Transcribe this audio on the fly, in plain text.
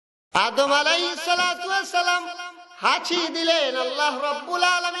আদম আলাইহিস সালাতু ওয়াস সালাম হাঁচি দিলেন, আল্লাহ রাব্বুল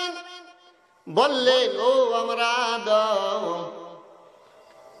আলামিন বললেন, ও আমার আদম,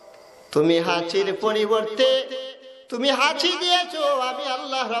 তুমি হাঁচির পরিবর্তে তুমি হাঁচি দিয়েছো, আমি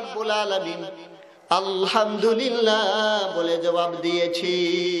আল্লাহ রাব্বুল আলামিন আলহামদুলিল্লাহ বলে জবাব দিয়েছি।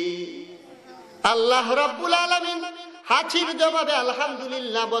 আল্লাহ রাব্বুল আলামিন হাঁচির জবাবে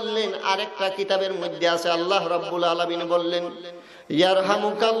আলহামদুলিল্লাহ বললেন। আরেকটা কিতাবের মধ্যে আছে, আল্লাহ রাব্বুল আলামিন বললেন,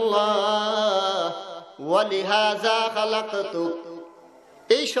 ইয়ারহামুকাল্লাহ ওয়া লিহাযা খালাকতুক।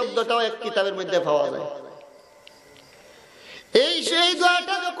 এই শব্দটাও এক কিতাবের মধ্যে পাওয়া যায়। এই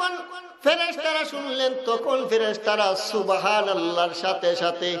দোয়াটা যখন ফেরেশতারা শুনলেন, তখন ফেরেশতারা সুবহানাল্লাহর সাথে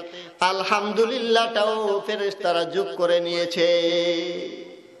সাথে আলহামদুলিল্লাহটাও ফেরেশতারা যোগ করে নিয়েছে।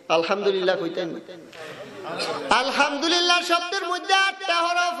 আলহামদুলিল্লাহ কইতেন, আলহামদুলিল্লাহ শব্দের মধ্যে 8টা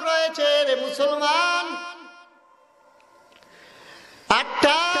হরফ রয়েছে রে মুসলমান,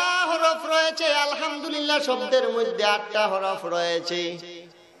 8টা হরফ রয়েছে। আলহামদুলিল্লাহ শব্দের মধ্যে 8টা হরফ রয়েছে।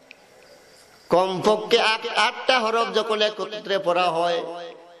 কমপক্ষে 8টা হরফ যখন একত্রে পড়া হয়,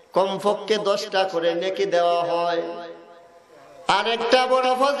 কমপক্ষে 10টা করে নেকি দেওয়া হয়। আরেকটা বড়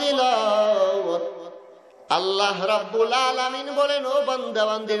ফজিলত, আল্লাহ রাব্বুল আলামিন বলেন, ও বান্দা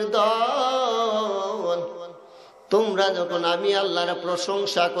বান্দির দল, তোমরা যখন আমি আল্লাহর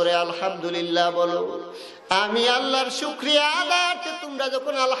প্রশংসা করে আলহামদুলিল্লাহ বলো, আমি আল্লাহর শুকরিয়া আদায় তোমরা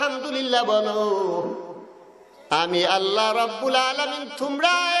যখন আলহামদুলিল্লাহ বলো, আমি আল্লাহ রাব্বুল আলামিন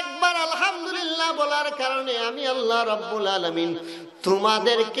তোমরা একবার আলহামদুলিল্লাহ বলার কারণে আমি আল্লাহ রাব্বুল আলামিন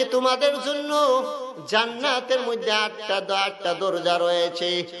তোমাদেরকে, তোমাদের জন্য জান্নাতের মধ্যে 8টা দরজা রয়েছে,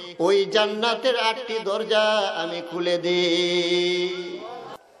 ওই জান্নাতের 8টি দরজা আমি খুলে দিই।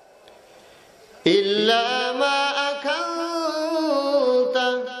 ইল্লা মা আকালতা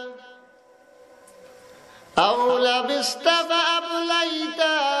আও লাবিস্তা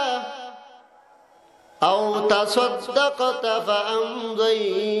ফাআবলাইতা আও তাসাদদাকতা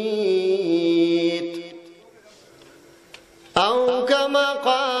ফাআমদাইত আও কামা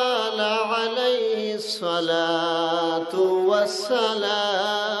ক্বালা আলাইহিস সালাতু ওয়াস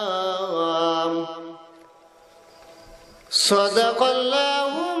সালাম।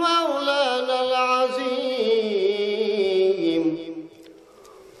 সাদাকাল্লাহু মাওলানাল আযীম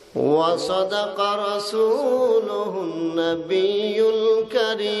ওয়া সাদাকা রাসূলুহুন নাবিয়্যুল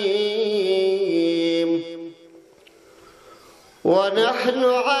কারীম ওয়া নাহনু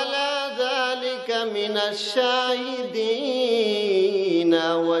আলা যালিকা মিনাশ শাহিদিন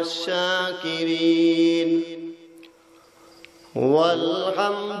ওয়াশ শাকিরিন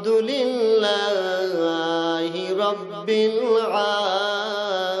ওয়ালহামদুলিল্লাহি রাব্বিল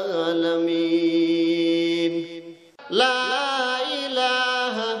আলামিন। লা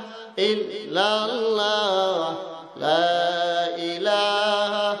ইলাহা ইল্লাল্লাহ, লা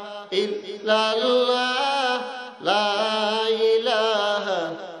ইলাহা ইল্লাল্লাহ, লা ইলাহা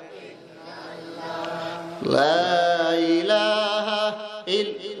ইল্লাল্লাহ, লা ইলাহা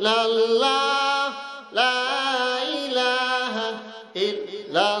ইল্লাল্লাহ, লা ইলাহা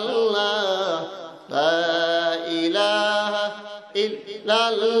ইল্লাল্লাহ, লা ইলাহা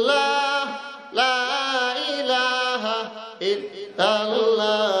ইল্লাল্লাহ, লা ইলাহা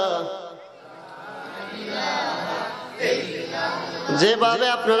ইল্লাল্লাহ। যেভাবে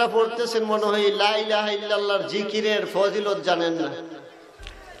আপনারা পড়তেছেন মনে হয় লা ইলাহা ইল্লাল্লাহর জিকিরের ফজিলত জানেন না।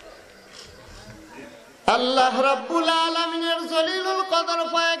 আল্লাহ রাব্বুল আলামিনের জলিলুল কদর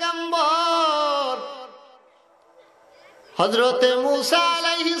পয়গম্বর হযরতে মূসা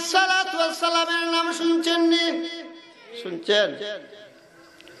আলাইহিস সালাতু ওয়াস সালামের নাম শুনছেন নি? শুনছেন?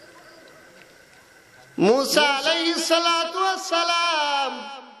 মূসা আলাইহিস সালাতু ওয়াস সালাম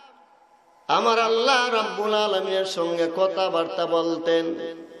আমার আল্লাহ রাব্বুল আলামিনের সঙ্গে কথাবার্তা বলতেন।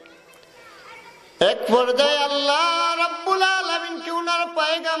 এক পর্যায়ে আল্লাহ রাব্বুল আলামিন কে উনার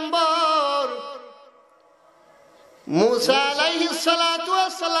পয়গম্বর মূসা আলাইহিস সালাতু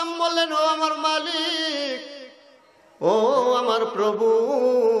ওয়াস সালাম বললেন, ও আমার মালিক, ও আমার প্রভু,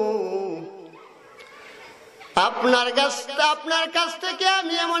 আপনার কাছ থেকে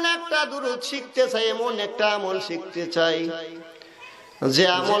আমি এমন একটা দুরূদ শিখতে চাই, এমন একটা আমল শিখতে চাই যে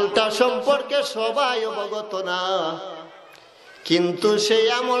আমলটা সম্পর্কে সবাই অবগত না, কিন্তু সেই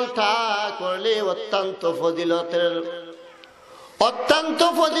আমলটা করলে অত্যন্ত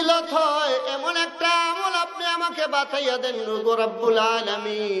ফজিলত হয়, এমন একটা আমল আপনি আমাকে বাতাইয়া দেন গো রব্বুল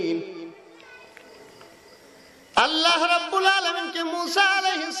আলামিন। আল্লাহ রাব্বুল আলামিনকে মূসা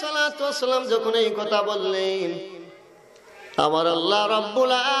আলাইহিস সালাতু ওয়াস সালাম যখন এই কথা বললেন, আমার আল্লাহ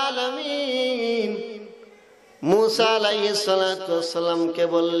রাব্বুল আলামিন মূসা আলাইহিস সালাতু ওয়াস সালামকে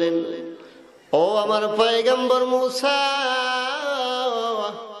বললেন, ও আমার পয়গম্বর মূসা,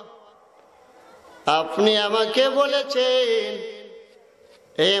 আপনি আমাকে বলেছেন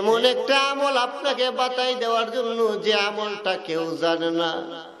এমন একটা আমল আপনাকে বাতাই দেওয়ার জন্য যে আমলটা কেউ জানে না,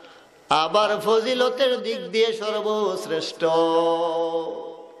 আবার ফজিলতের দিক দিয়ে সর্বশ্রেষ্ঠ।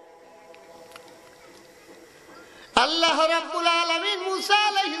 আল্লাহ রাব্বুল আলামিন মুসা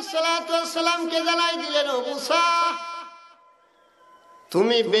আলাইহিস সালাতু ওয়াস সালামকে জানাই দিলেন, ও মুসা,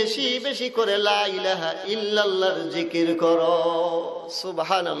 তুমি বেশি বেশি করে লা ইলাহা ইল্লাল্লাহর জিকির করো।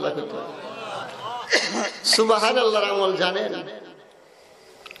 সুবহানাল্লাহ। সুবহানাল্লাহর আমল জানেন?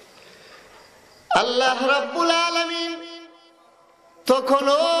 আল্লাহ রাব্বুল আলামিন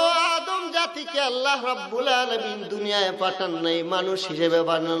তখনও আদম জাতিকে আল্লাহ রাব্বুল আলামিন দুনিয়ায় পাঠান নাই, মানুষ হিসেবে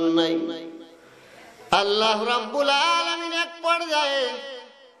বানান নাই। আল্লাহ রাব্বুল আলামিন এক পর্যায়ে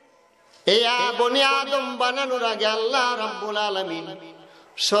এই বনি আদম বানানোর আগে আল্লাহ রাব্বুল আলামিন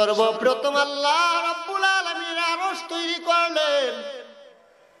সর্বপ্রথম আল্লাহ রাব্বুল আলামিন আরশ তৈরি করলেন।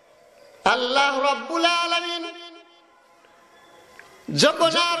 আল্লাহ রাব্বুল আলামিন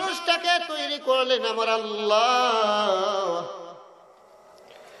যখন আরশটাকে তৈরি করলেন, আমার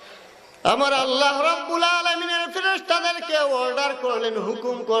আল্লাহ রাব্বুল আলামিনের ফেরেশতাদেরকে অর্ডার করলেন,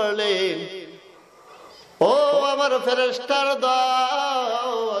 হুকুম করলেন, ও আমার ফেরেশতার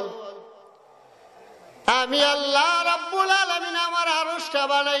দল, আমি আল্লাহ রাব্বুল আলামিন আমার আরশটা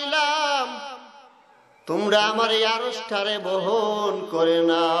বানাইলাম, তোমরা আমার এই আরশটারে বহন করে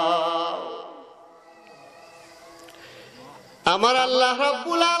নাও। আমার আল্লাহ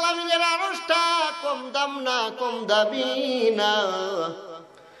রাব্বুল আলামিনের আরশটা কম দাম না, কম দামি না।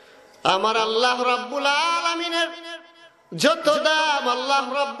 আমার আল্লাহ রাব্বুল আলামিনের যত দাম, আল্লাহ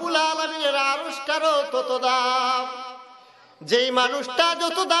রাব্বুল আলামিনের আরশটারও তত দাম। যেই মানুষটা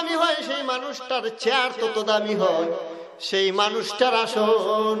যত দামি হয় সেই মানুষটার চেয়ার তত দামি হয়, সেই মানুষটার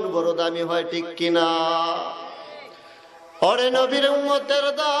আসন বড় দামি হয়, ঠিক কিনা? ওরে নবীর উম্মতের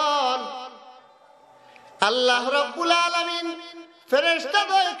দল, আল্লাহ রাব্বুল আলামিন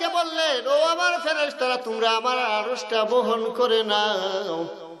ফেরেশতাদেরকে বললেন, ও আমার ফেরেশতারা, তোমরা আমার আরশটা বহন করে নাও।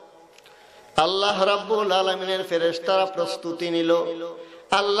 আল্লাহ রাব্বুল আলামিনের ফেরেশতারা প্রস্তুতি নিল,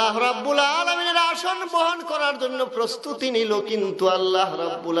 আল্লাহ রাব্বুল আলামিনের আসন বহন করার জন্য প্রস্তুতি নিল। কিন্তু আল্লাহ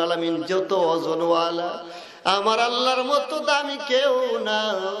রাব্বুল আলামিন যত ওজনওয়ালা, আমার আল্লাহর মতো দামি কেউ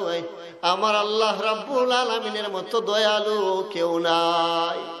নাই, আমার আল্লাহ রাব্বুল আলামিনের মতো দয়ালু কেউ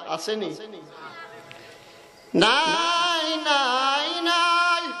নাই। আসেনি? নাই নাই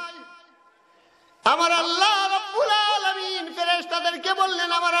নাই। আমার আল্লাহ রাব্বুল আলামিন ফেরেশতাদেরকে বললেন,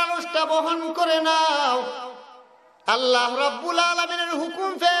 আমার আরশটা বহন করে নাও। আল্লাহ রাব্বুল আলামিনের হুকুম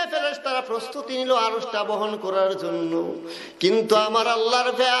পেয়ে ফেরেশতারা প্রস্তুতি নিল আরশটা বহন করার জন্য। কিন্তু আমার আল্লাহর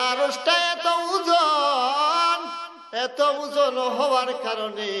আরশটা এত ওজন হওয়ার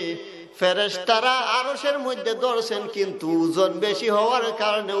কারণে ফেরেশতারা আরশের মধ্যে ধরছেন, কিন্তু ওজন বেশি হওয়ার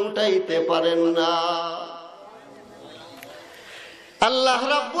কারণে উঠাইতে পারেন না। আল্লাহ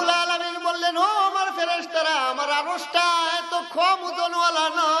রাব্বুল আলামিন বললেন, ও আমার ফেরেশতারা, আমার আরশটা এত কম ওজনওয়ালা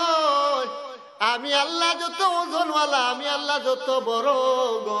নয়, আমি আল্লাহ যত ওজনওয়ালা, আমি আল্লাহ যত বড়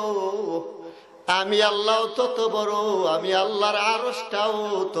গো, আমি আল্লাহ তত বড়, আমি আল্লাহর আরশটাও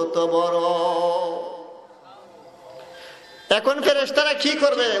তত বড়। এখন ফেরেশতারা কি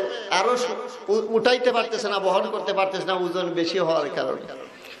করবে? আরশ উঠাইতে পারতেছে না, বহন করতে পারতেছে না, ওজন বেশি হওয়ার কারণে।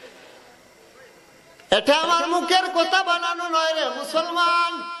 এটা আমার মুখের কথা বানানো নয় রে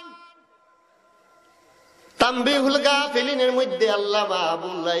মুসলমান। তানবীহুল গাফিলিনের মধ্যে আল্লামা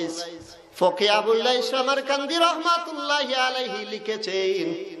আবুল্লাহ ফকি আবুল্লাহ সামারকান্দি রাহমাতুল্লাহি আলাইহি লিখেছেন,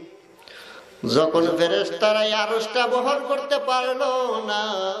 যখন ফেরেশতারা আরশটা বহন করতে পারলো না,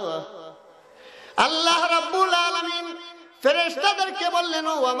 আল্লাহ রাব্বুল আলামিন ফেরেশতাদেরকে বললেন,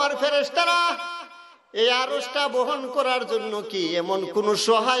 ও আমার ফেরেশতারা, এই আরশটা বহন করার জন্য কি এমন কোন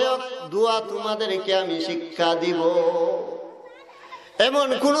সহায়ক দোয়া তোমাদেরকে আমি শিক্ষা দিব? এমন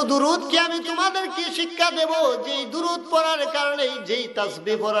কোন দুরূদ কি আমি তোমাদেরকে শিক্ষা দেব, যেই দুরূদ পড়ার কারণে, যেই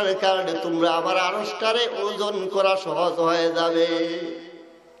তাসবিহ পড়ার কারণে তোমরা আবার আরশটারে ওজন করা সহজ হয়ে যাবে?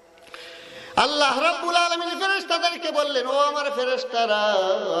 আল্লাহ রাব্বুল আলামিন ফেরেশতাদেরকে বললেন, ও আমার ফেরেশতারা,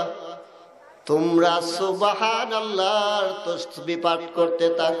 তোমরা সুবহানাল্লাহর তাসবিহ পাঠ করতে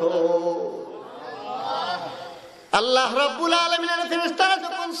থাকো। আল্লাহ রাব্বুল আলামিনের ফেরেশতারা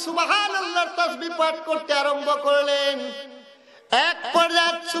যখন সুবহানাল্লাহর তাসবিহ পাঠ করতে আরম্ভ করলেন, এক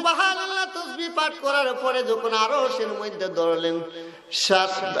পর্যায়ে সুবহানাল্লাহ তাসবিহ পাঠ করার পরে যখন আরশের মধ্যে ধরলেন,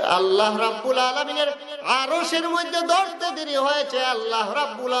 আল্লাহ রাব্বুল আলামিনের আরশের মধ্যে ধরতে দেরি হয়েছে, আল্লাহ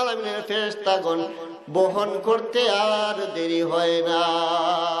রাব্বুল আলামিনের ফেরেশতাগণ বহন করতে আর দেরি হয় না।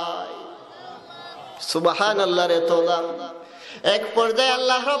 সুবহানাল্লাহর এত দাম। এক পর্যায়ে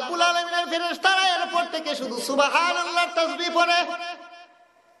আল্লাহ রাব্বুল আলামিনের ফেরেশতারা এরপর থেকে শুধু সুবহানাল্লাহর তাসবিহ পড়ে,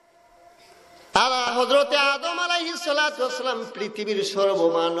 হযরতে আদম আলাইহিস সালাতু ওয়াস সালাম পৃথিবীর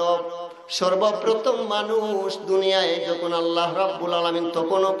সর্বমানব, সর্বপ্রথম মানুষ দুনিয়ায় যখন আল্লাহ রাব্বুল আলামিন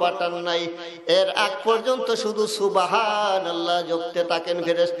তখনও পাঠান নাই, এর আগ পর্যন্ত শুধু সুবহানাল্লাহ জপতে থাকেন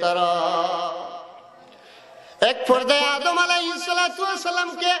ফেরেশতারা। এক পর্যায়ে আদম আলাইহিস সালাতু ওয়াস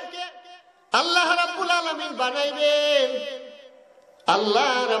সালামকে আল্লাহ রাব্বুল আলামিন বানাইবেন।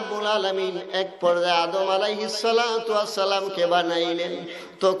 আল্লাহ রাব্বুল আলামিন এক পর্যায়ে আদম আলাইহিস সালাতু ওয়াস সালামকে বানাইলেন,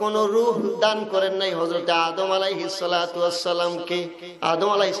 তখনও রূহ দান করেন নাই হযরতে আদম আলাইহিস সালাতু ওয়াস সালামকে। আদম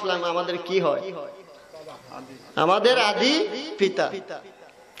আলাইহিস সালাম আমাদের কি হয়? আমাদের আদি পিতা।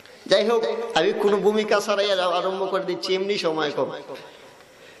 যাই হোক, আমি কোনো ভূমিকা ছাড়াই আরম্ভ করে দিচ্ছি, এমনি সময় কম।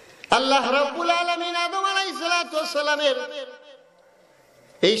 আল্লাহ রাব্বুল আলামিন আদম আলাইহিস সালাতু ওয়াস সালামের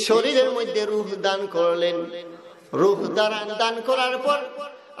এই শরীরের মধ্যে রূহ দান করলেন। রূহ দান করার পর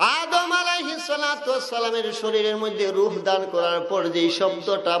আদম আলাইহিস সালাতু ওয়াস সালামের শরীরের মধ্যে রূহ দান করার পর যে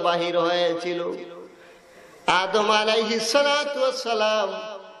শব্দটা বাহির হয়েছিল, আদম আলাইহিস সালাতু ওয়াস সালাম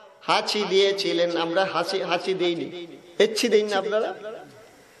হাঁচি দিয়েছিলেন। আমরা হাঁচি দেইনি, ইচ্ছি দেই না আপনারা?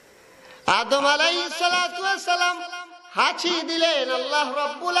 আদম আলাইহিস সালাতু ওয়াস সালাম হাঁচি দিলেন। আল্লাহ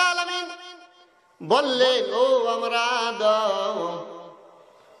রাব্বুল আলামিন বললেন, ও আমার আদম,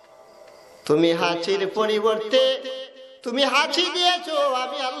 তুমি হাঁচির পরিবর্তে তুমি হাঁচি দিয়েছো,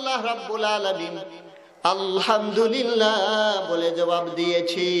 আমি আল্লাহ রাব্বুল আলামিন আলহামদুলিল্লাহ বলে জবাব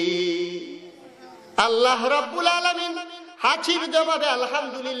দিয়েছি। আল্লাহ রাব্বুল আলামিন হাঁচির জবাবে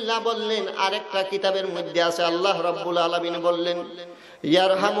আলহামদুলিল্লাহ বললেন। আরেকটা কিতাবের মধ্যে আছে, আল্লাহ রাব্বুল আলামিন বললেন,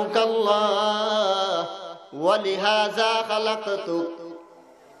 ইয়ারহামুকাল্লাহ ওয়া লিহাযা খালাকতুক।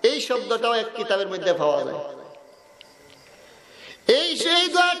 এই শব্দটাও এক কিতাবের মধ্যে পাওয়া যায়। সেই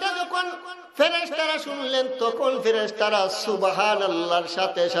দোয়াটা যখন ফেরেশতারা শুনলেন, তখন ফেরেশতারা সুবহানাল্লাহর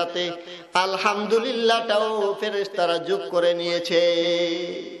সাথে সাথে আলহামদুলিল্লাহটাও ফেরেশতারা যোগ করে নিয়েছে।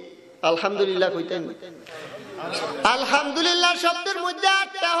 আলহামদুলিল্লাহ কইতেন? আলহামদুলিল্লাহ শব্দের মধ্যে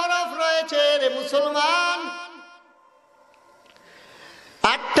 8টা হরফ রয়েছে রে মুসলমান,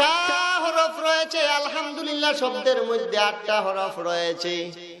 8টা হরফ রয়েছে। আলহামদুলিল্লাহ শব্দের মধ্যে 8টা হরফ রয়েছে।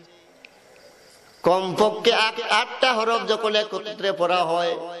 কমপক্ষে 8টা হরফ যখন একত্রে পড়া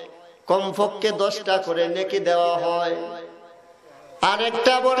হয়, কমপক্ষে 10টা করে নেকি দেওয়া হয়।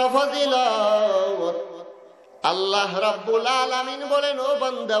 আরেকটা বড় ফজিলত, আল্লাহ রাব্বুল আলামিন বলেন, ও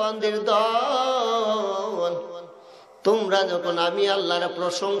বান্দা বান্দির দল, তোমরা যখন আমি আল্লাহর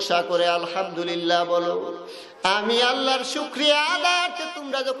প্রশংসা করে আলহামদুলিল্লাহ বলো, আমি আল্লাহর শুকরিয়া আদায়ার্থে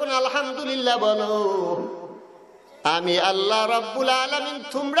তোমরা যখন আলহামদুলিল্লাহ বলো, আমি আল্লাহ রাব্বুল আলামিন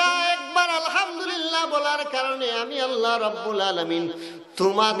তোমরা একবার আলহামদুলিল্লাহ বলার কারণে আমি আল্লাহ রাব্বুল আলামিন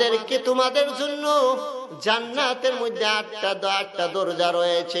তোমাদেরকে, তোমাদের জন্য জান্নাতের মধ্যে 8টা দরজা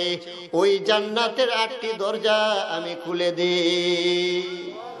রয়েছে, ওই জান্নাতের 8টি দরজা আমি খুলে দিই।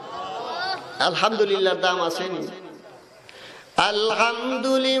 আলহামদুলিল্লাহর দাম আসেনি?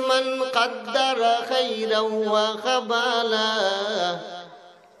 আলহামদুলিমান কাদ্দারা খাইরাও ওয়া খাবালা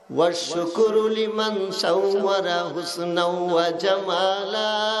والشكر لمن صور حسنا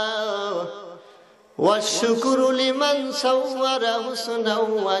وجمالا والشكر لمن صور حسنا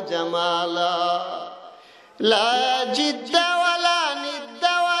وجمالا لا جد ولا ند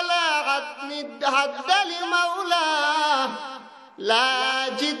ولا حد لمولى لا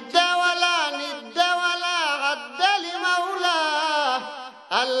جد ولا ند ولا حد لمولى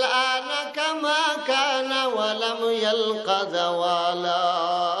الآن كما كان ولم يلق زوالا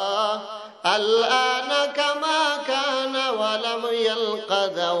الآن كما كان ولم يلق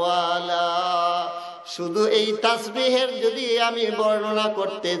زوالا। শুধু এই তাসবিহের যদি আমি বর্ণনা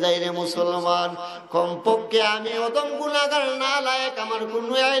করতে যাই রে মুসলমান, কমপক্ষে আমি অদম গুনাহগার নালায়েক, আমার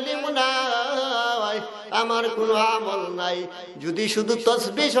কোনো ইলম নাই, আমার কোনো আমল নাই। যদি শুধু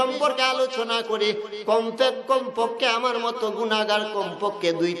তাসবিহ সম্পর্কে আলোচনা করি, কমপক্ষে আমার মতো গুনাহগার কমপক্ষে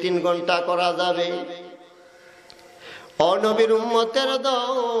 2-3 ঘন্টা করা যাবে। ও নবীর উম্মতের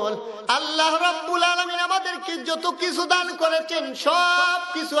দল, আল্লাহ রাব্বুল আলামিন আমাদেরকে যত কিছু দান করেছেন, সব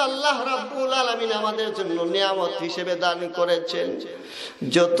কিছু আল্লাহ রাব্বুল আলামিন আমাদের জন্য নিয়ামত হিসেবে দান করেছেন।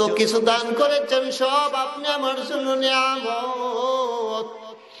 যত কিছু দান করেছেন সব আপনি আমার জন্য নিয়ামত।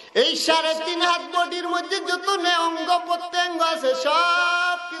 এই 3.5 হাত বডির মধ্যে যত অঙ্গ প্রত্যঙ্গ আছে,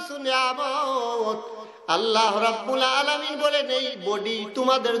 সব কিছু নিয়ামত। আল্লাহ রাব্বুল আলামিন বলেন, এই বডি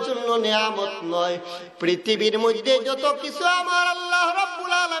তোমাদের জন্য নিয়ামত নয়। পৃথিবীর মধ্যে যত কিছু আমার আল্লাহ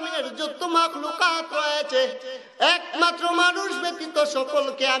রাব্বুল আলামিনের যত মাখলুকাত রয়েছে, একমাত্র মানুষ ব্যতীত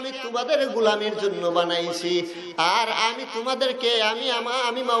সকলকে আমি তোমাদের গোলামের জন্য বানাইছি। আর আমি তোমাদেরকে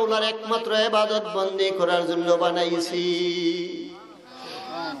আমি মাওলার একমাত্র ইবাদত বন্দী করার জন্য বানাইছি।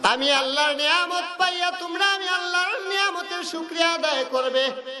 আমি আল্লাহর নিয়ামত পাইয়া তোমরা আমি আল্লাহর নিয়ামতের শুকরিয়া আদায় করবে।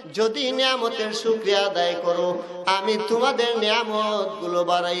 যদি নিয়ামতের শুকরিয়া আদায় করো আমি তোমাদের নিয়ামত গুলো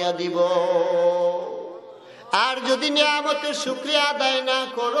বাড়াইয়া দিব, আর যদি নিয়ামতের শুকরিয়া আদায় না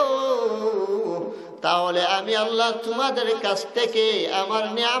করো তাহলে আমি আল্লাহ তোমাদের কাছ থেকে আমার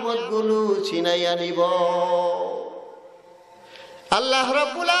নিয়ামত গুলো ছিনাইয়া নিব। আল্লাহ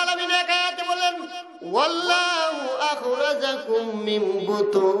রাব্বুল আলামিন এক আয়াতে বলেন, ওয়াল্লাহু আখরাজাকুম মিন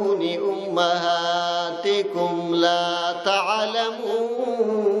বুতুনি উম্মাহাতিকুম লা তা'লামুনা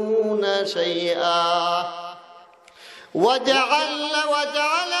শাইআ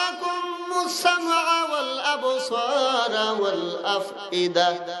ওয়াজআলাকুমুস সামআ ওয়াল আবসারা ওয়াল আফইদা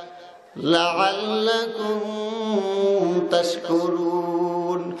লাআল্লাকুম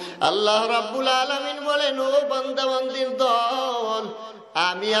তাশকুরুন। আল্লাহ রাব্বুল আলামিন বলেন, ও বান্দা-বান্দীর দল,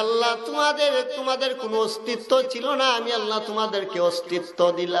 আমি আল্লাহ তোমাদের কোনো অস্তিত্ব ছিল না, আমি আল্লাহ তোমাদেরকে অস্তিত্ব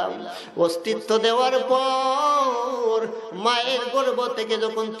দিলাম। অস্তিত্ব দেওয়ার পর মায়ের গর্ভ থেকে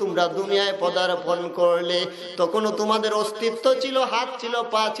যখন তোমরা দুনিয়ায় পদার্পণ করলে তখনও তোমাদের অস্তিত্ব ছিল, হাত ছিল,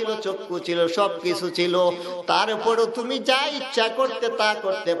 পা ছিল, চক্ষু ছিল, সবকিছু ছিল। তারপরও তুমি যা ইচ্ছা করতে তা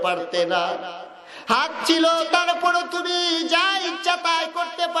করতে পারতে না। হাত ছিল, তারপরও তুমি যা ইচ্ছা তাই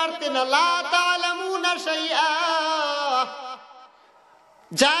করতে পারতে না। লা তা'লামুনা শাইআ,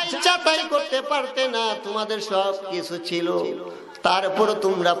 যা ইচ্ছা তাই করতে পারতে না। তোমাদের সব কিছু ছিল, তারপরও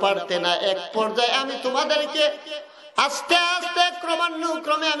তোমরা পারতে না। এক পর্যায়ে আমি তোমাদেরকে আস্তে আস্তে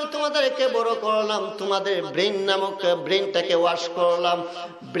ক্রমান্বয়ে আমি তোমাদেরকে বড় করলাম। তোমাদের ব্রেনটাকে ওয়াশ করলাম।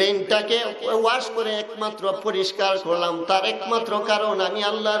 ব্রেনটাকে ওয়াশ করে একমাত্র পরিষ্কার করলাম, তার একমাত্র কারণ আমি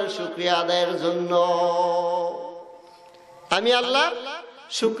আল্লাহর শুকরিয়া আদায়ের জন্য, আমি আল্লাহর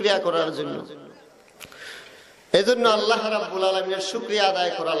শুকরিয়া করার জন্য। এজন্য আল্লাহ রাব্বুল আলামিনের শুকরিয়া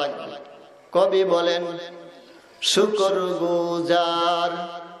আদায় করা লাগবে। কবি বলেন, শুকরগুজার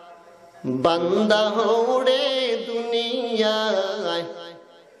বান্দা হওরে দুনিয়ায়,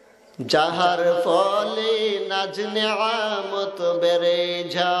 যাহার ফলে নাজ নেয়ামত বেড়ে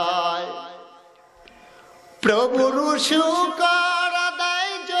যায়। প্রভুর শুকর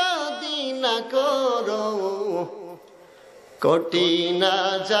আদায় যদি না করো কঠিন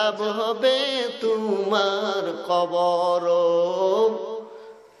আযাব হবে তোমার কবর,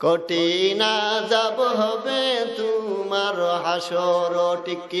 কঠিন আযাব হবে তোমার হাসর।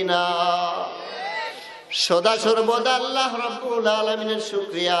 ঠিক কিনা? সদা সর্বদা আল্লাহ রাব্বুল আলামিনের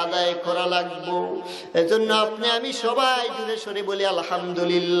শুকরিয়া আদায় করা লাগবে। এজন্য আপনি আমি সবাই জুড়ে সরে বলি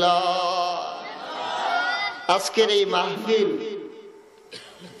আলহামদুলিল্লাহ। আজকের এই মাহফিল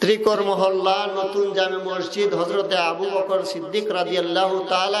ত্রিকর মহল্লা নতুন জামে মসজিদ হযরতে আবু বকর সিদ্দিক রাদিয়াল্লাহু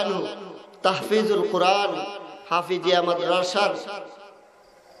তাআলা আনহু তাহফিজুল কুরআন হাফিজিয়া মাদ্রাসার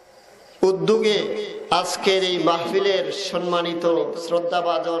উদ্যোগে আজকের এই মাহফিলের সম্মানিত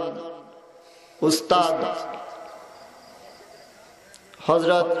শ্রদ্ধাভাজন উস্তাদ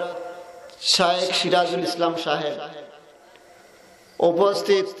হযরত শায়েখ সিরাজুল ইসলাম সাহেব,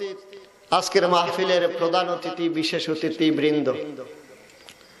 উপস্থিত আজকের মাহফিলের প্রধান অতিথি, বিশেষ অতিথি বৃন্দ।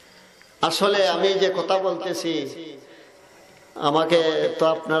 আসলে আমি যে কথা বলতেছি আমাকে তো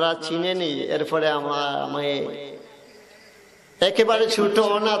আপনারা চিনেনি, এরপরে আমি একেবারে ছোট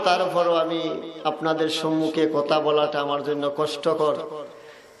না, তারপরও আমি আপনাদের সম্মুখে কথা বলাটা আমার জন্য কষ্টকর।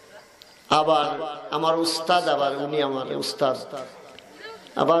 আবার আমার উস্তাদ, আবার উনি আমার উস্তাদ,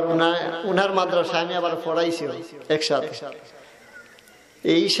 আবার উনার মাদ্রাসায় আমি আবার পড়াইছি একসাথে।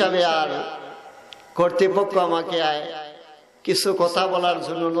 এই হিসাবে আর কর্তৃপক্ষ আমাকে কিছু কথা বলার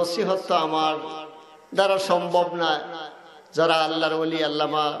জন্য, নসিহত তো আমার দ্বারা সম্ভব না। যারা আল্লাহর ওলি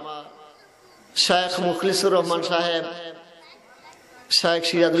আল্লামা শায়েখ মুখলিসুর রহমান সাহেব, শায়েখ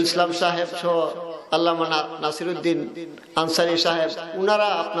সিরাজুল ইসলাম সাহেব সহ আল্লামা নাসিরউদ্দিন আনসারী সাহেব, উনারা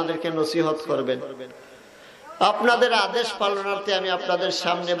আপনাদেরকে নসিহত করবেন। আপনাদের আদেশ পালনার্থে আমি আপনাদের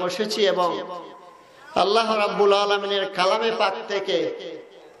সামনে বসেছি এবং আল্লাহ রাব্বুল আলামিনের কালামে পাক থেকে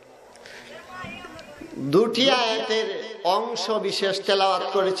দুটি আয়াতের অংশ বিশেষ তেলাওয়াত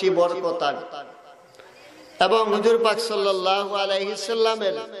করেছি বরকতার, এবং হুজুর পাক সাল্লাল্লাহু আলাইহি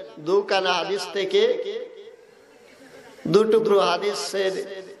সাল্লামের দুখানা হাদিস থেকে দুটুকরো হাদিসের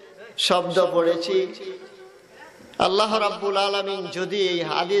শব্দ পড়েছি। আল্লাহ রাব্বুল আলামিন যদি এই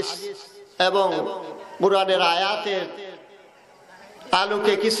হাদিস এবং কুরআনের আয়াতের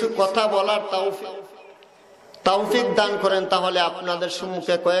আলোকে কিছু কথা বলার তৌফিক দান করেন তাহলে আপনাদের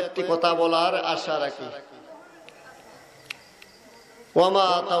সম্মুখে কয়েকটি কথা বলার আশা রাখি। ওয়ামা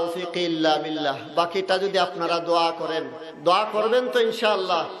তাওফিকি ইল্লা বিল্লাহ। বাকিটা যদি আপনারা দোয়া করেন, দোয়া করবেন তো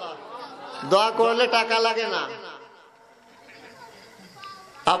ইনশাআল্লাহ। দোয়া করলে টাকা লাগে না,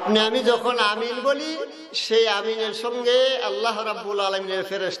 আপনি আমি যখন আমিন বলি, সেই আমিনের সঙ্গে আল্লাহ রাব্বুল আলামিনের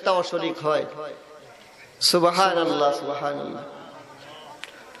ফেরেশতাও শরীক হয়। সুবহানাল্লাহ, সুবহানাল্লাহ।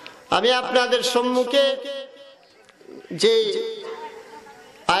 আমি আপনাদের সম্মুখে যে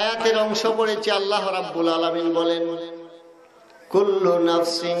আয়াতের অংশ পড়েছি, আল্লাহ রাব্বুল আলামিন বলেন, কুল্লু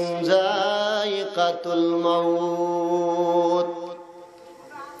নাফসিন যায়িকাতুল মাউত।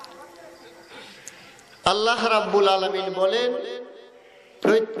 আল্লাহ রাব্বুল আলামিন বলেন,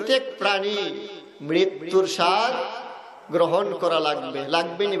 প্রত্যেক প্রাণী মৃত্যুর স্বাদ গ্রহণ করা লাগবে।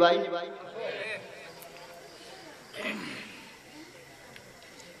 লাগবে নি ভাই?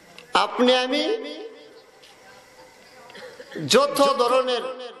 আপনি আমি যত ধরনের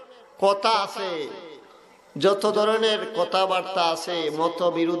কথা আছে, যত ধরনের কথাবার্তা আছে,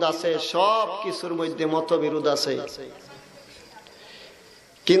 মতবিরোধ আছে, সব কিছুর মধ্যে মতবিরোধ আছে,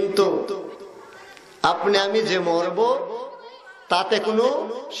 কিন্তু আপনি আমি যে মরব তাতে কোনো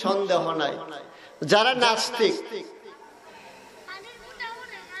সন্দেহ নাই। যারা নাস্তিক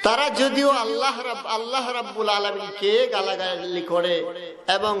তারা যদিও আল্লাহ রাব্বুল আলামিনকে গালাগালি করে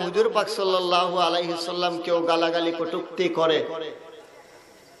এবং হুজুর পাক সাল্লাল্লাহু আলাইহি সাল্লামকেও গালাগালি কটূক্তি করে,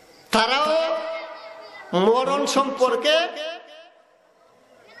 তারাও মরণ সম্পর্কে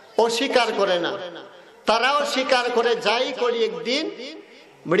অস্বীকার করে না। তারাও স্বীকার করে, যাই করি একদিন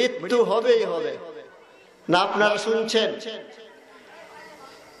মৃত্যু হবেই হবে। না আপনারা শুনছেন?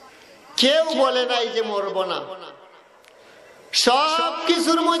 কেউ বলে নাই যে মরব না। সব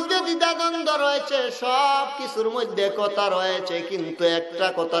কিছুর মধ্যে দ্বিধাদ্বন্দ্ব রয়েছে, সব কিছুর মধ্যে কথা রয়েছে, কিন্তু একটা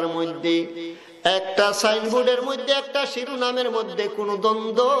কথার মধ্যে, একটা সাইনবোর্ডের মধ্যে, একটা শিরোনামের মধ্যে কোনো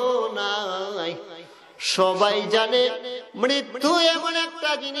দ্বন্দ্ব নাই। সবাই জানে মৃত্যু এমন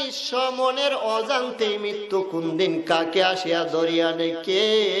একটা জিনিস, মনের অজান্তে মৃত্যু কোন দিন কাকে আসিয়া ধরিয়া নেয়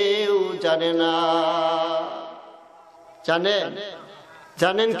কেউ জানে না। জানেন?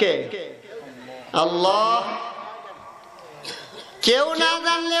 জানেন কে? আল্লাহ। কেউ না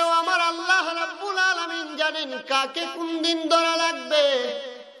জানলেও আমার আল্লাহ রাব্বুল আলামিন জানেন কাকে কোন দিন ধরা লাগবে।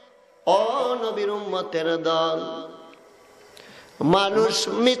 ও নবীর উম্মতের দল, মানুষ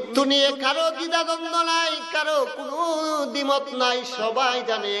মৃত্যু নিয়ে কারো দ্বিধাদ্বন্দ্ব নাই, কারো কোনো দ্বিমত নাই। সবাই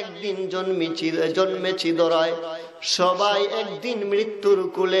জানে একদিন জন্মেছি ধরায়, সবাই একদিন মৃত্যুর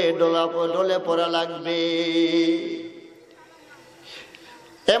কোলে ডলে পড়া লাগবে।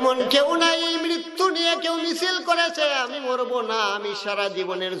 এমন কেউ নাই মৃত্যু নিয়ে কেউ মিছিল করেছে আমি মরবো না, আমি সারা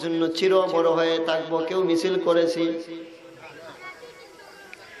জীবনের জন্য চিরমর হয়ে থাকবো, কেউ মিছিল করেছি?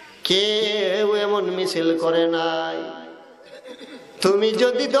 কেউ এমন মিছিল করে নাই। তুমি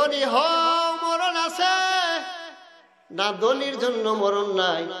যদি ধনী হও মরণ আছে না, ধনীর জন্য মরণ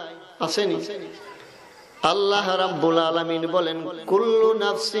নাই, আসেনি? আল্লাহ রাব্বুল আলামিন বলেন, কুল্লু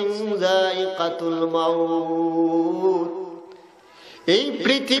নাফসিন যায়িকাতুল মাউত। এই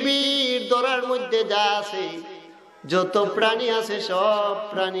পৃথিবীর দরার মধ্যে যা আছে, যত প্রাণী আছে, সব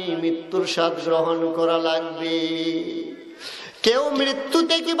প্রাণী মৃত্যুর স্বাদ গ্রহণ করা লাগবে। কেউ মৃত্যু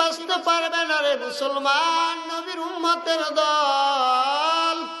থেকে বাঁচতে পারবে না রে মুসলমান, নবীর উম্মতের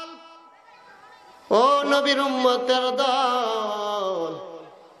দল। ও নবীর উম্মতের দল,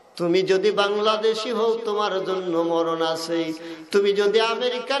 তুমি যদি বাংলাদেশি হও তোমার জন্য মরণ আছে, তুমি যদি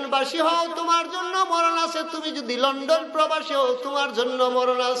আমেরিকান বাসী হও তোমার জন্য মরণ আছে, তুমি যদি লন্ডন প্রবাসী হও তোমার জন্য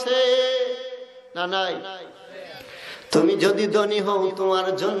মরণ আছে না নাই? তুমি যদি ধনী হও তোমার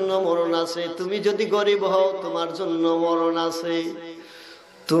জন্য মরণ আছে, তুমি যদি গরিব হও তোমার জন্য মরণ আছে,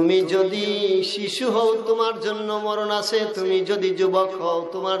 তুমি যদি শিশু হও তোমার জন্য মরণ আছে, তুমি যদি যুবক হও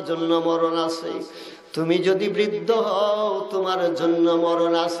তোমার জন্য মরণ আছে, তুমি যদি বৃদ্ধ হও তোমার জন্য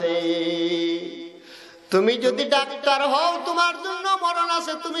মরণ আছে, তুমি যদি ডাক্তার হও তোমার জন্য মরণ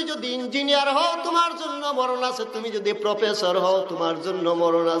আছে, তুমি যদি ইঞ্জিনিয়ার হও তোমার জন্য মরণ আছে, তুমি যদি প্রফেসর হও তোমার জন্য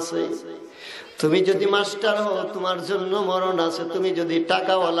মরণ আছে, তুমি যদি মাস্টার হও তোমার জন্য মরণ আছে, তুমি যদি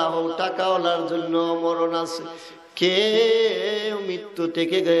টাকাওয়ালা হও টাকাওয়ালার জন্য মরণ আছে। কেউ মৃত্যু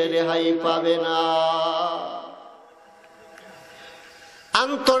থেকে রেহাই পাবে না।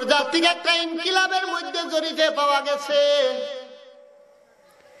 আন্তর্জাতিক একটা ইনকিলাবের মধ্যে জড়িতে পাওয়া গেছে,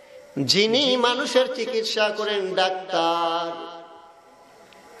 যিনি মানুষের চিকিৎসা করেন ডাক্তার,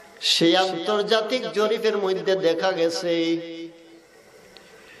 সেই আন্তর্জাতিক জরিপের মধ্যে দেখা গেছে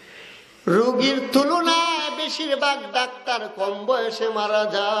রোগীর তুলনায় বেশিরভাগ ডাক্তার কম বয়সে মারা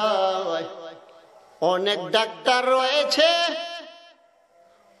যায়। অনেক ডাক্তার রয়েছে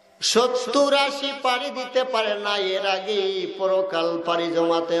 70-80 পাড়ি দিতে পারে না, এর আগে পরকাল পাড়ি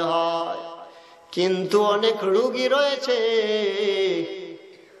জমাতে হয়। কিন্তু অনেক রোগী রয়েছে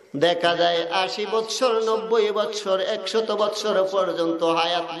দেখা যায় 80 বছর, 90 বছর, 100 বছর পর্যন্ত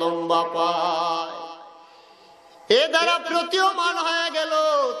হায়াত লম্বা পায়। এ দ্বারা প্রতীয়মান হয়ে গেল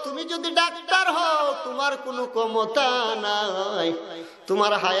তুমি যদি ডাক্তার হও তোমার কোনো ক্ষমতা নাই,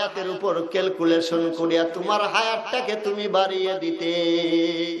 তোমার হায়াতের উপর ক্যালকুলেশন করিয়া তোমার হায়াতটাকে তুমি বাড়িয়ে দিতে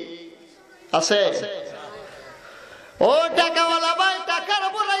আছে। ও টাকাওয়ালা ভাই, টাকার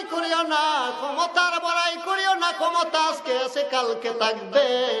বড়াই করিও না, ক্ষমতার বড়াই করিও না। ক্ষমতা আজকে আছে কালকে থাকবে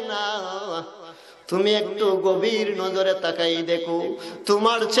না। তুমি একটু গভীর নজরে তাকাই দেখো,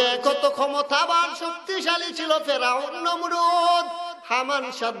 তোমার চেয়ে কত ক্ষমতাবান শক্তিশালী ছিল ফেরাউন, নমরুদ, হামান,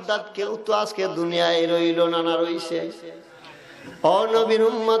 সাদ্দাত। কেউ তো আজকে দুনিয়ায় রইল না, না রইছে। ও নবীর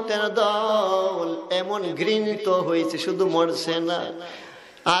উম্মতের দল এমন ঘৃণিত হয়েছে, শুধু মরছে না,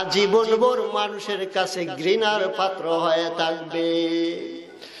 আজীবনভর মানুষের কাছে ঘৃণার পাত্র হয়ে থাকবে।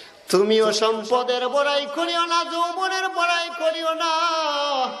 তুমিও সম্পদের বড়াই করিও না, যৌবনের বড়াই করিও না।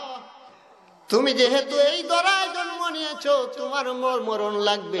 তুমি যেহেতু এই দরায় জন্ম নিয়েছো, তোমার মরণ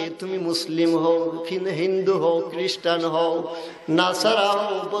লাগবে। তুমি মুসলিম হও, হিন্দু হও, খ্রিস্টান হও, নাসারা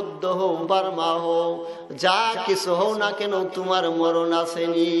হও, বৌদ্ধ হও, বার্মা হও, যা কিছু হও না কেন, তোমার মরণ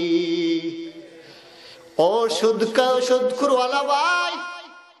আসেনি। ও সুদখোরওয়ালা ভাই,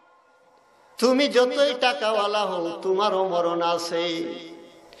 তুমি যতই টাকাওয়ালা হও, তোমারও মরণ আছে।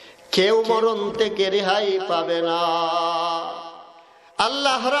 কেউ মরণ থেকে রেহাই পাবে না।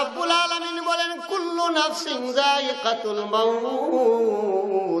 আল্লাহ রাব্বুল আলামিন বলেন, কুল্লু নাফসিন যায়িকাতুল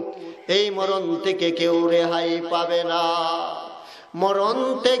মাউত। এই মরণ থেকে কেউ রেহাই পাবে না। মরণ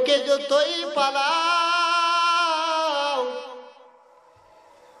থেকে যতই পালাও,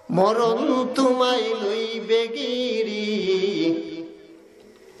 মরণ তোমায় লইবে গিরি।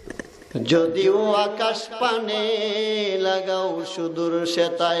 যদিও আকাশ পানে লাগাও সুদূর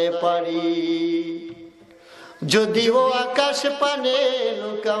সেতায় পারি, যদিও আকাশ পানে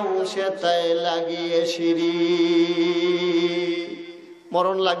লুকাও সেতায় লাগিয়ে সিঁড়ি।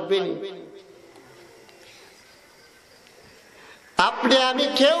 মরণ লাগবে নি। আপনি আমি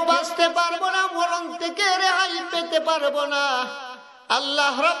কেউ বাঁচতে পারবো না, মরণ থেকে রেহাই পেতে পারবো না।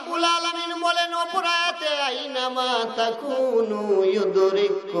 আল্লাহ রাব্বুল আলামিন বলেন অপর আয়াতে, আইনামা তাকুনু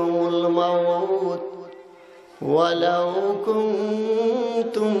ইউদরিকুমুল মাউত ওয়ালাউ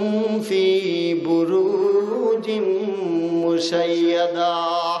কুনতুম ফি বুরুজিম মুশাইয়াদা।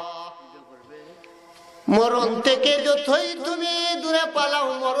 মরণ থেকে যতই তুমি দূরে পালাও,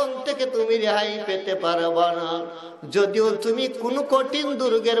 মরণ থেকে তুমি রেহাই পেতে পারবা না। যদিও তুমি কোন কঠিন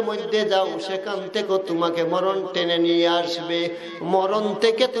দুর্গের মধ্যে যাও, সেখান থেকে তোমাকে মরণ টেনে নিয়ে আসবে। মরণ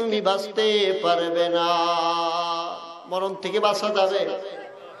থেকে তুমি বাঁচতে পারবে না। মরণ থেকে বাঁচা যাবে?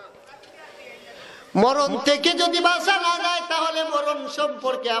 মরণ থেকে যদি বাঁচা না যায়, তাহলে মরণ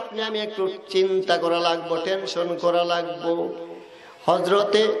সম্পর্কে আপনি আমি একটু চিন্তা করা লাগবো, টেনশন করা লাগবো।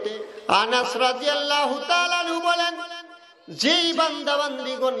 হযরতে আনাস রাদিয়াল্লাহু তাআলা আনহু বলেন, যেই বান্দা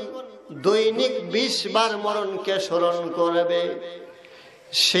বান্দীগণ দৈনিক 20 বার মরণকে স্মরণ করবে,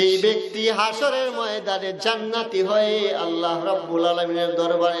 সেই ব্যক্তি হাসরের ময়দানে জান্নাতি হয়ে আল্লাহ রাব্বুল আলামিনের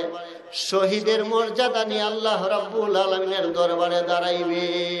দরবারে শহীদের মর্যাদা নিয়ে আল্লাহ রাব্বুল আলামিনের দরবারে দাঁড়াইবে।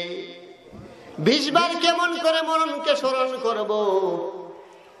 20 বার কেমন করে মরণকে স্মরণ করব?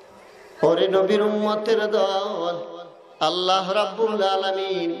 ওরে নবীর উম্মতের দল, আল্লাহ রাব্বুল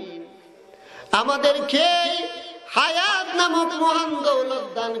আলামিন আমাদেরকে হায়াত নামক মহান দৌলত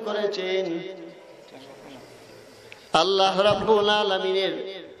দান করেছেন। আল্লাহ রাব্বুল আলামিনের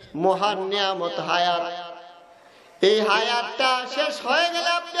মহান নিয়ামত হায়াত। এই হায়াতটা শেষ হয়ে গেলে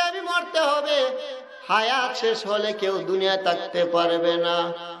আপনি আমি মরতে হবে। হায়াত শেষ হলে কেউ দুনিয়ায় থাকতে পারবে না।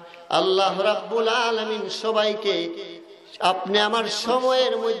 আল্লাহ রাব্বুল আলামিন সবাইকে আপনি আমার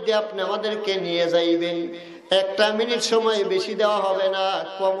সময়ের মধ্যে আপনি আমাদেরকে নিয়ে যাইবেন। 1 মিনিট সময় বেশি দেওয়া হবে না,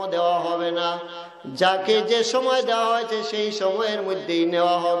 কমও দেওয়া হবে না। যাকে যে সময় দেওয়া হয়েছে সেই সময়ের মধ্যেই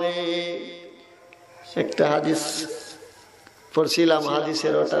নেওয়া হবে। একটা হাদিস পড়ছিলাম,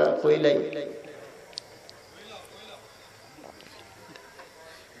 হাদিসের ওটা কইলাই।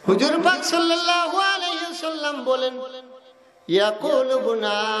 হুজুর পাক সাল্লাল্লাহু আলাইহি ওয়াসাল্লাম বলেন, ইয়াকুলু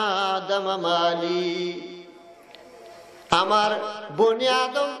বুনা আদম মালি। আমার বনি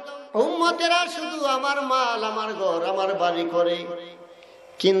আদম উম্মতেরা শুধু আমার মাল, আমার ঘর, আমার বাড়ি করে,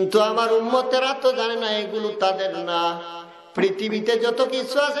 কিন্তু আমার উম্মতেরা তো জানে না এগুলো তাদের না। পৃথিবীতে যত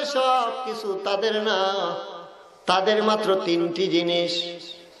কিছু আছে সব কিছু তাদের না। তাদের মাত্র 3টি জিনিস,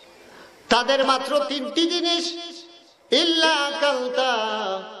 তাদের মাত্র 3টি জিনিস। ইল্লা কালতা,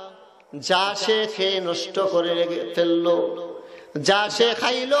 যা সে খেয়ে নষ্ট করে ফেললো, যা সে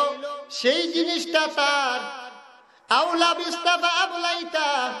খাইলো সেই জিনিসটা তার। আউলা বিস্তাবা আবলাইতা,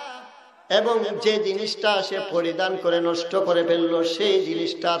 এবং যে জিনিসটা সে পরিধান করে নষ্ট করে ফেললো সেই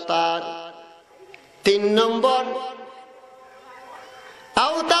জিনিসটা তার। 3 নম্বর,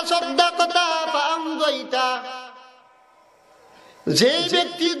 আউতা সদ্দাকতা বা আমদাইতা, যে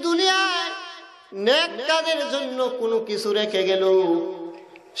ব্যক্তি দুনিয়ায় নেক কাজের জন্য কোনো কিছু রেখে গেল,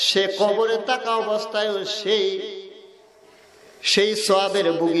 সে কবরে থাকা অবস্থায় সেই সওয়াবের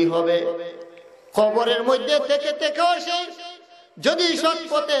ভোগী হবে। কবরের মধ্যে থেকে থেকেও সে যদি সৎ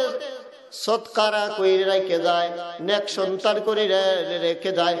পথে সৎকারা কইরে রেখে যায়, নেক সন্তান করে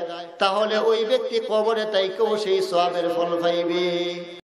রেখে যায়, তাহলে ওই ব্যক্তি কবরে তাইকেও সেই সওয়াবের ফল পাইবে।